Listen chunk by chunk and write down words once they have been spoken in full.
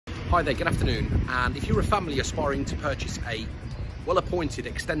Hi there, good afternoon. And if you're a family aspiring to purchase a well-appointed,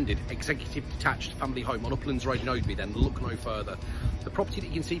 extended, executive detached family home on Uplands Road in Oadby, then look no further. The property that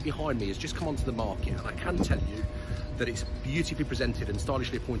you can see behind me has just come onto the market, and I can tell you that it's beautifully presented and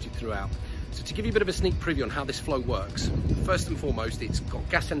stylishly appointed throughout. So to give you a bit of a sneak preview on how this flow works, first and foremost, it's got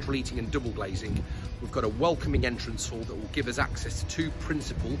gas central heating and double glazing. We've got a welcoming entrance hall that will give us access to two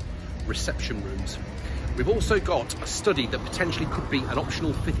principal reception rooms. We've also got a study that potentially could be an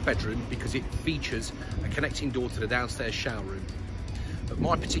optional fifth bedroom because it features a connecting door to the downstairs shower room. But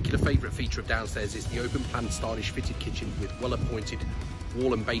my particular favourite feature of downstairs is the open plan stylish fitted kitchen with well appointed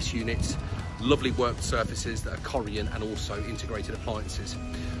wall and base units, lovely worked surfaces that are Korean, and also integrated appliances.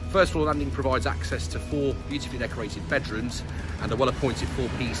 First floor landing provides access to 4 beautifully decorated bedrooms and a well appointed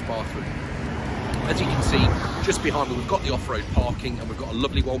 4-piece bathroom. As you can see, just behind me we've got the off-road parking, and we've got a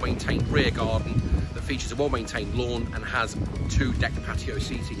lovely well-maintained rear garden that features a well-maintained lawn and has 2 decked patio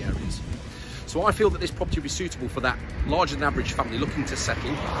seating areas. So I feel that this property will be suitable for that larger than average family looking to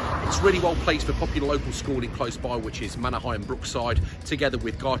settle. It's really well placed for popular local schooling close by, which is Manor High and Brookside, together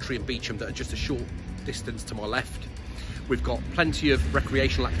with Gartree and Beecham that are just a short distance to my left. We've got plenty of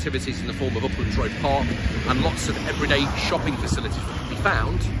recreational activities in the form of Uplands Road Park and lots of everyday shopping facilities that can be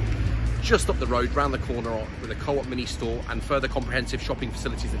found just up the road, round the corner, with a co-op mini store and further comprehensive shopping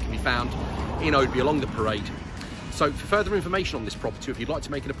facilities that can be found in Oadby along the parade. So for further information on this property, if you'd like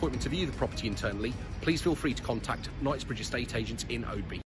to make an appointment to view the property internally, please feel free to contact Knightsbridge estate agents in Oadby.